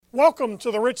Welcome to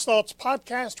the Rich Thoughts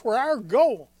Podcast, where our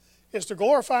goal is to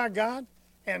glorify God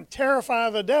and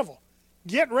terrify the devil.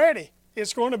 Get ready.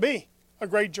 It's going to be a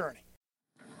great journey.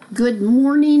 Good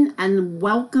morning and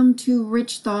welcome to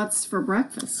Rich Thoughts for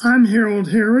Breakfast. I'm Harold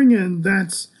Herring, and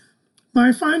that's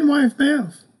my fine wife,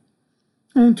 Bev,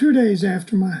 on 2 days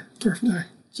after my birthday.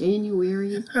 January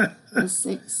the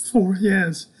 6th.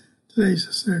 Yes. Today's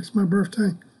the 6th. My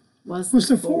birthday was the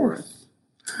the 4th.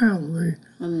 Hallelujah.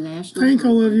 On the national Thank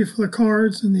all of birthday. you for the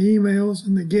cards and the emails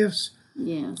and the gifts.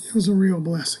 Yes. It was a real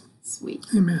blessing. Sweet.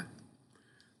 Amen.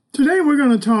 Today we're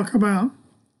going to talk about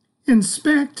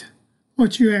inspect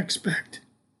what you expect.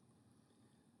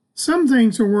 Some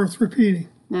things are worth repeating.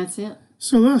 That's it.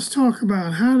 So let's talk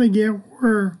about how to get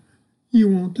where you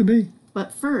want to be.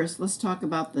 But first, let's talk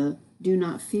about the do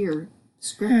not fear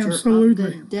scripture Absolutely.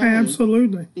 of the day.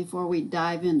 Absolutely. Before we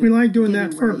dive into We like doing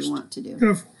getting that where first. you want to do.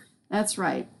 Go for it. That's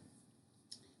right.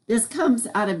 This comes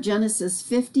out of Genesis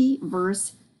 50,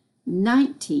 verse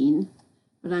 19,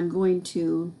 but I'm going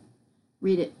to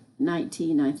read it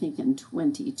 19, I think, and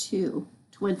 22.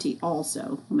 20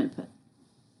 also. I'm going to put.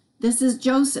 This is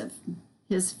Joseph.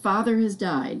 His father has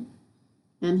died,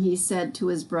 and he said to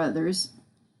his brothers,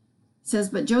 says,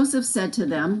 but Joseph said to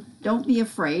them, don't be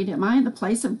afraid. Am I in the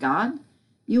place of God?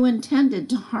 You intended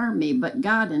to harm me, but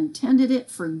God intended it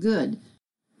for good,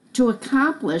 to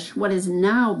accomplish what is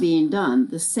now being done,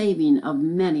 the saving of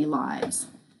many lives.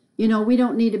 You know, we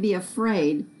don't need to be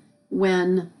afraid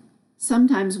when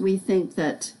sometimes we think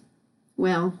that,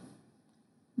 well,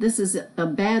 this is a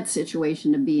bad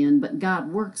situation to be in, but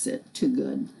God works it to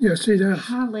good. Yes, he does.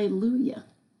 Hallelujah.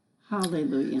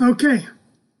 Hallelujah. Okay.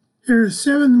 Here are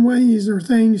 7 ways or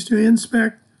things to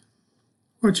inspect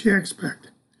what you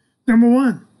expect. Number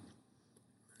 1,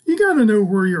 you got to know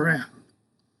where you're at.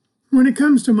 When it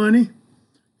comes to money,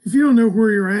 if you don't know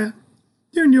where you're at,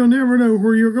 then you'll never know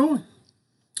where you're going.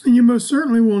 And you most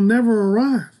certainly will never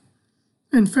arrive.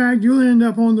 In fact, you'll end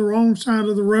up on the wrong side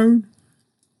of the road.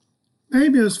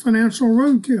 Maybe it's financial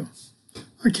roadkill,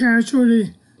 a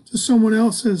casualty to someone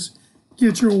else's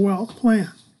get your wealth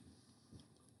plan.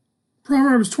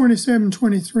 Proverbs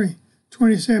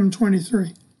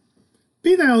 27:23.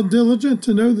 Be thou diligent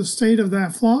to know the state of thy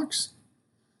flocks,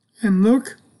 and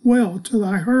look well to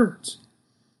thy herds.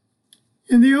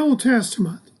 In the Old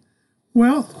Testament,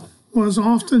 wealth was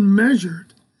often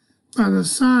measured by the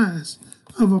size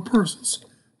of a person's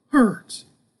herds.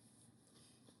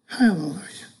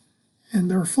 Hallelujah. And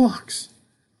their flocks.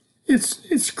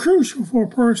 It's crucial for a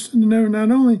person to know not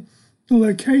only the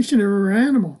location of her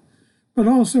animal, but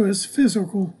also its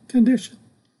physical condition.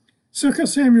 2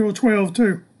 Samuel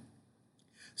 12:2.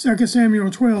 2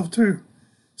 Samuel 12:2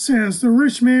 says, the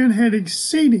rich man had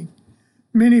exceeding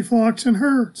many flocks and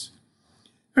herds.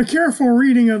 A careful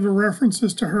reading of the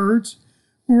references to herds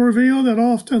will reveal that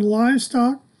often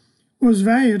livestock was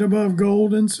valued above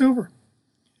gold and silver.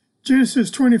 Genesis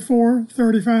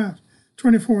 24:35.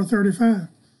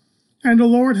 And the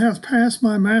Lord hath passed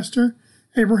my master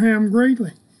Abraham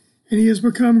greatly, and he has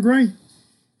become great,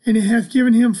 and he hath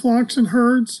given him flocks and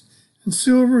herds, and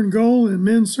silver and gold, and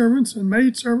men servants and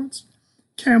maid servants,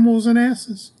 camels and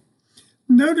asses.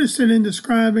 Notice that in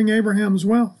describing Abraham's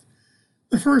wealth,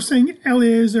 the first thing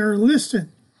Eliezer listed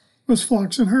was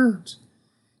flocks and herds.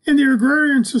 In the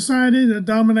agrarian society that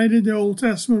dominated the Old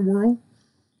Testament world,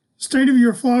 the state of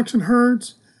your flocks and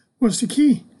herds was the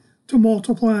key to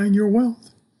multiplying your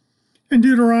wealth. In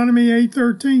Deuteronomy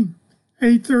 8:13,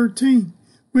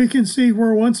 we can see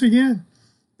where once again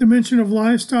the mention of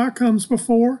livestock comes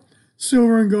before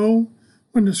silver and gold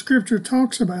when the scripture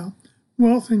talks about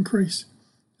wealth increase.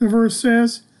 The verse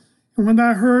says, and when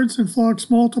thy herds and flocks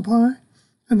multiply,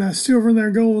 and thy silver and thy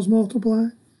gold is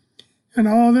multiplied, and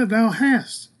all that thou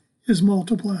hast is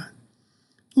multiplied.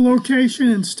 The location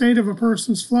and state of a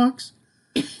person's flocks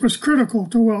was critical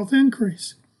to wealth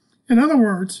increase. In other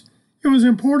words, it was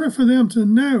important for them to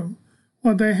know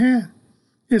what they had,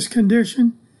 its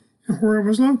condition, and where it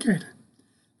was located.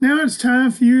 Now it's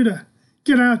time for you to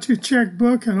get out your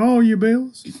checkbook and all your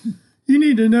bills. You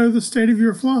need to know the state of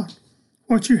your flock,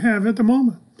 what you have at the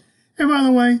moment. And by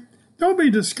the way, don't be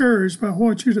discouraged by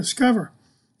what you discover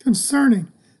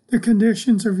concerning the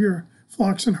conditions of your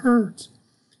flocks and herds,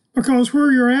 because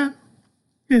where you're at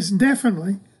is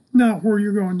definitely not where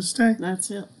you're going to stay. That's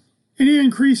it. Any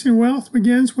increase in wealth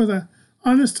begins with an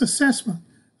honest assessment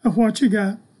of what you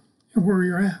got and where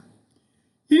you're at.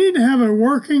 You need to have a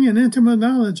working and intimate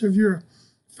knowledge of your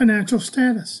financial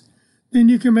status. Then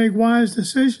you can make wise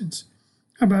decisions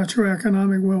about your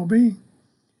economic well-being.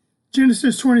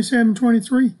 Genesis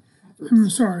 27:23.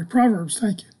 Proverbs,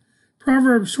 thank you.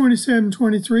 Proverbs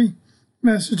 27:23,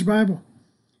 Message Bible.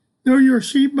 Know your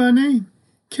sheep by name.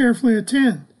 Carefully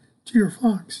attend to your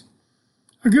flocks.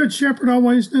 A good shepherd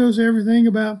always knows everything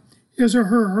about his or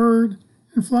her herd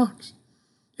and flocks.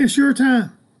 It's your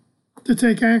time to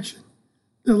take action.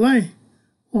 Delay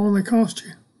will only cost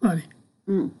you money.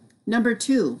 Number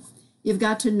 2, you've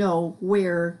got to know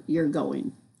where you're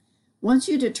going. Once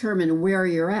you determine where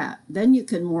you're at, then you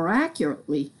can more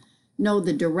accurately know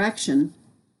the direction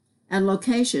and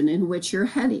location in which you're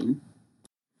heading.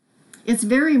 It's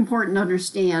very important to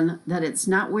understand that it's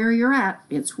not where you're at,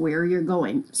 it's where you're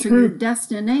going. So your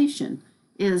destination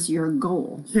is your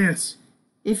goal. Yes.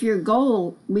 If your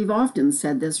goal, we've often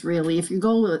said this really, if your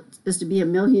goal is to be a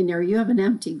millionaire, you have an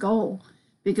empty goal,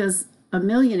 because a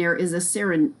millionaire is a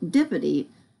serendipity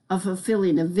of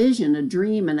fulfilling a vision, a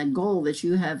dream, and a goal that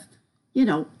you have,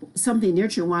 something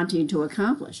that you're wanting to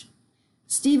accomplish.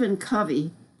 Stephen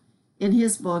Covey, in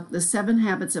his book, The 7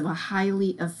 Habits of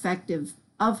Highly Effective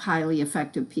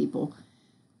People,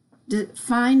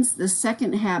 defines the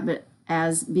second habit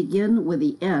as begin with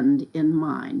the end in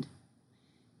mind.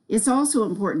 It's also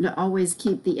important to always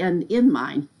keep the end in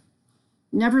mind.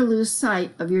 Never lose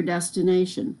sight of your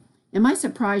destination. It might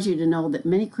surprise you to know that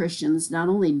many Christians not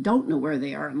only don't know where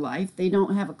they are in life, they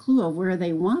don't have a clue of where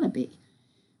they want to be.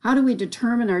 How do we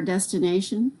determine our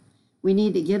destination? We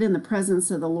need to get in the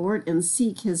presence of the Lord and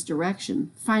seek His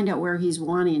direction, find out where He's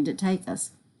wanting to take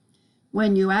us.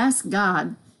 When you ask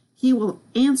God, He will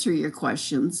answer your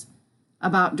questions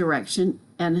about direction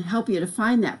and help you to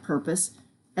find that purpose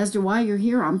as to why you're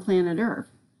here on planet Earth.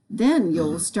 Then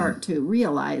you'll start to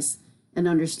realize and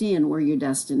understand where your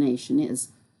destination is.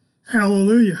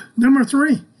 Hallelujah. Number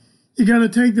 3, you got to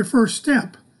take the first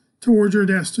step towards your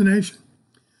destination.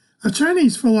 A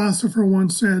Chinese philosopher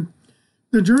once said,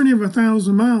 the journey of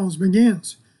 1,000 miles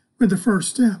begins with the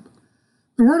first step.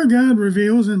 The Word of God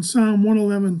reveals in Psalm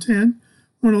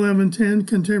 111:10,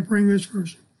 Contemporary English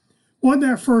Version, what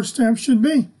that first step should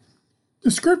be.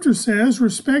 The Scripture says,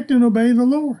 respect and obey the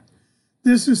Lord.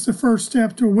 This is the first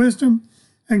step to wisdom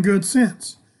and good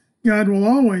sense. God will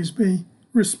always be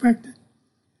respected.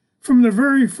 From the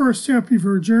very first step of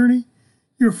your journey,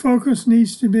 your focus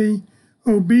needs to be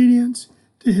obedience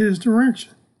to His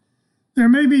direction. There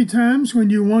may be times when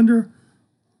you wonder,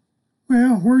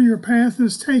 where your path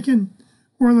is taken,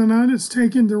 whether or not it's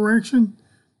taken direction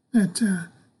that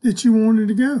you wanted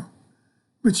to go.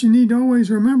 But you need to always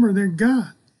remember that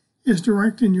God is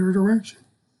directing your direction.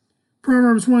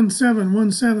 Proverbs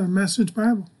 1:7, Message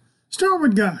Bible. Start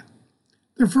with God.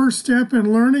 The first step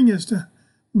in learning is to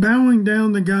bowing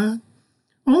down to God.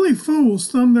 Only fools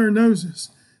thumb their noses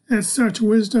at such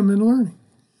wisdom and learning.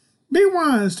 Be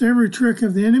wise to every trick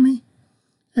of the enemy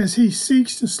as he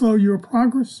seeks to slow your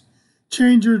progress,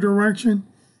 change your direction,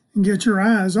 and get your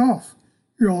eyes off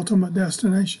your ultimate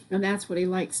destination. And that's what he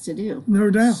likes to do. No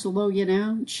doubt. Slow you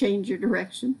down, change your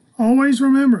direction. Always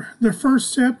remember, the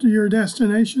first step to your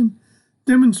destination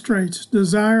demonstrates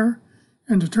desire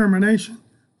and determination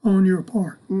on your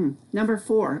part. Number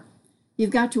 4, you've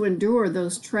got to endure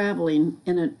those traveling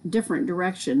in a different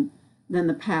direction than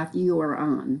the path you are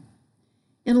on.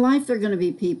 In life, there are going to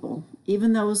be people,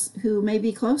 even those who may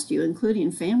be close to you,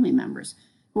 including family members,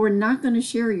 who are not going to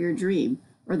share your dream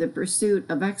or the pursuit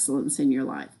of excellence in your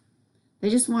life.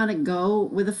 They just want to go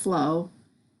with the flow,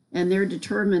 and they're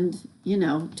determined,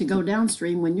 to go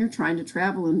downstream when you're trying to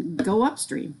travel and go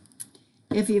upstream.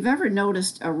 If you've ever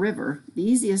noticed a river, the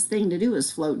easiest thing to do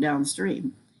is float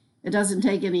downstream. It doesn't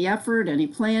take any effort, any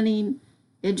planning.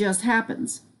 It just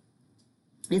happens.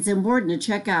 It's important to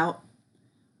check out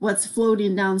what's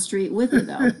floating downstream with you,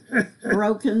 though.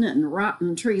 Broken and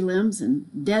rotten tree limbs and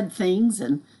dead things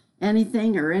and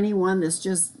anything or anyone that's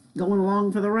just going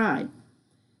along for the ride.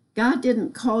 God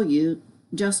didn't call you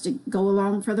just to go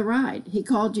along for the ride. He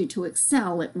called you to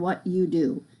excel at what you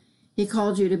do. He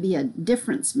called you to be a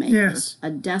difference maker, Yes.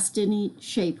 a destiny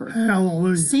shaper.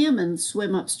 Hallelujah. Salmon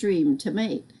swim upstream to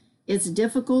mate. It's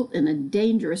difficult and a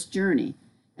dangerous journey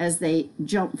as they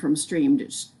jump from stream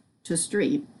to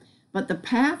stream. But the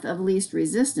path of least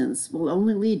resistance will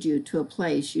only lead you to a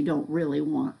place you don't really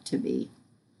want to be.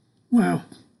 Wow.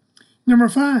 Number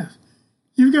 5,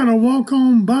 you've got to walk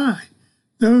on by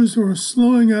those who are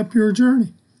slowing up your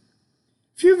journey.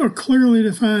 If you have a clearly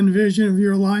defined vision of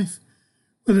your life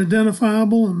with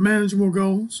identifiable and manageable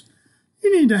goals,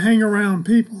 you need to hang around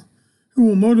people who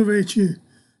will motivate you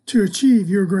to achieve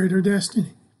your greater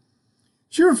destiny.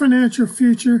 Is your financial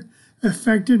future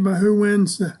affected by who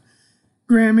wins the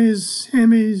Grammys,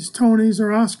 Emmys, Tonys, or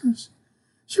Oscars?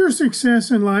 Is your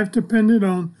success in life dependent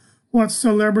on what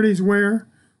celebrities wear,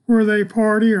 where they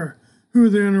party, or who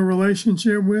they're in a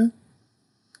relationship with?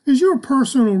 Is your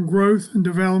personal growth and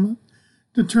development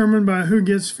determined by who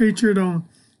gets featured on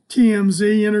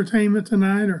TMZ Entertainment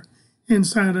Tonight or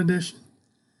Inside Edition.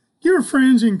 Do your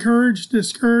friends encourage,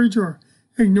 discourage, or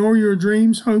ignore your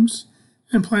dreams, hopes,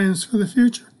 and plans for the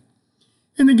future?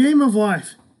 In the game of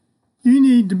life, you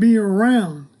need to be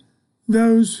around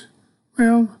those,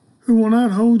 who will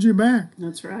not hold you back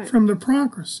That's right. from the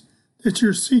progress that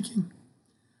you're seeking.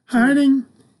 Holding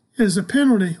is a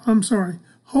penalty in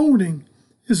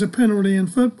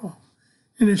football,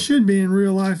 and it should be in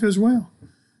real life as well.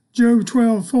 Job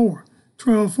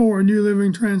 12:4, New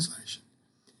Living Translation.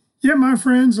 Yet my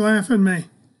friends laugh at me,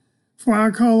 for I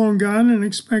call on God and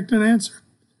expect an answer.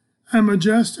 I am a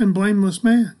just and blameless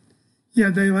man,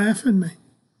 yet they laugh at me.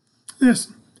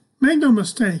 Listen, make no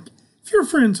mistake, if your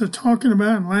friends are talking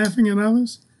about and laughing at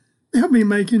others, they'll be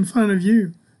making fun of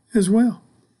you as well.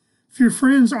 If your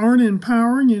friends aren't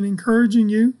empowering and encouraging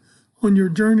you on your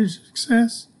journey to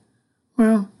success,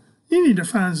 you need to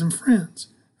find some friends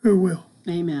who will.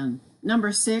 Amen.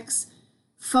 Number 6,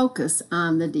 focus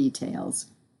on the details.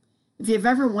 If you've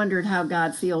ever wondered how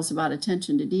God feels about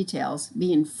attention to details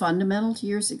being fundamental to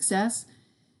your success,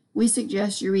 we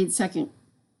suggest you read 2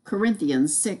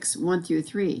 Corinthians 6, 1 through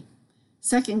 3.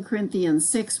 2 Corinthians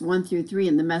 6, 1 through 3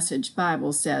 in the Message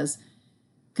Bible says,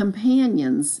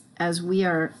 "Companions, as we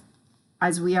are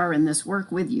in this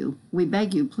work with you, we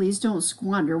beg you, please don't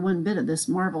squander one bit of this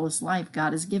marvelous life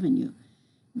God has given you.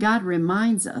 God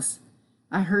reminds us,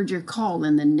 I heard your call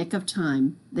in the nick of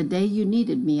time. The day you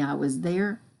needed me, I was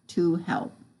there to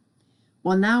help.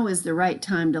 Well, now is the right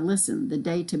time to listen, the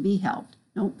day to be helped.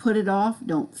 Don't put it off.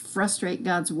 Don't frustrate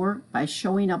God's work by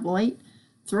showing up late,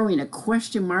 throwing a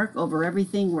question mark over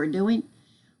everything we're doing.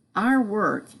 Our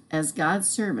work as God's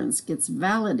servants gets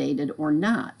validated or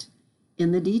not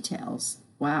in the details.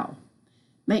 Wow.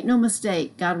 Make no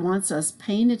mistake, God wants us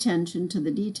paying attention to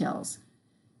the details,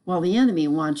 while the enemy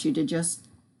wants you to just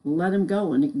let him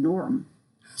go and ignore him.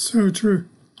 So true.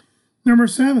 Number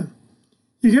 7,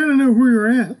 you got to know where you're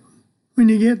at when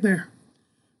you get there.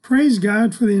 Praise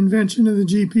God for the invention of the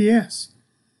GPS.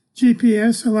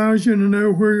 GPS allows you to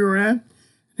know where you're at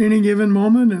any given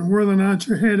moment and whether or not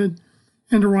you're headed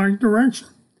in the right direction.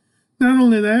 Not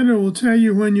only that, it will tell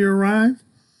you when you arrive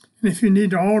and if you need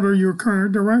to alter your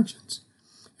current directions.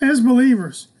 As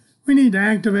believers, we need to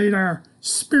activate our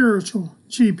spiritual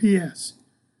GPS.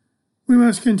 We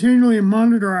must continually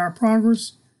monitor our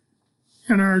progress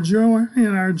and our joy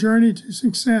in our journey to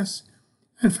success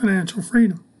and financial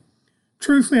freedom.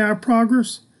 Truthfully, our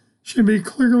progress should be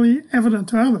clearly evident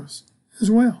to others as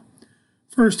well.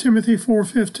 1 Timothy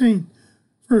 4:15,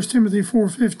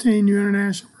 New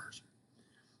International Version.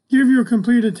 Give your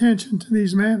complete attention to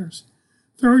these matters.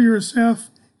 Throw yourself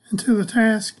into the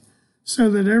task so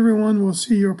that everyone will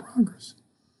see your progress.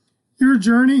 Your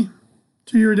journey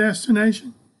to your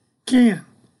destination can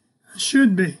and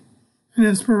should be an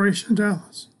inspiration to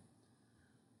others.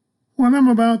 What I'm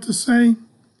about to say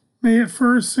may at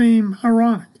first seem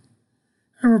ironic.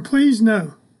 However, please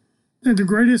know that the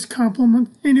greatest compliment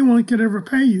anyone could ever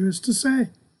pay you is to say,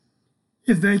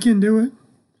 if they can do it,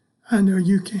 I know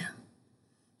you can.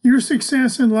 Your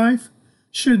success in life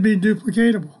should be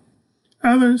duplicatable.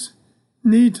 Others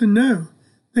need to know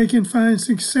they can find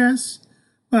success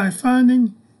by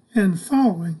finding and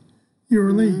following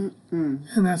your lead.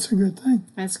 And that's a good thing.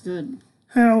 That's good.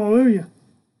 Hallelujah.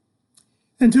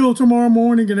 Until tomorrow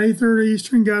morning at 8:30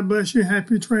 Eastern, God bless you.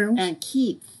 Happy trails. And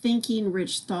keep thinking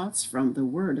rich thoughts from the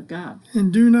Word of God.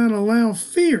 And do not allow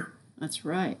fear That's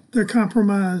right. to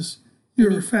compromise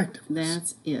your effectiveness.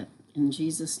 That's it. In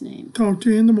Jesus' name. Talk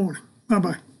to you in the morning.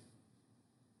 Bye-bye.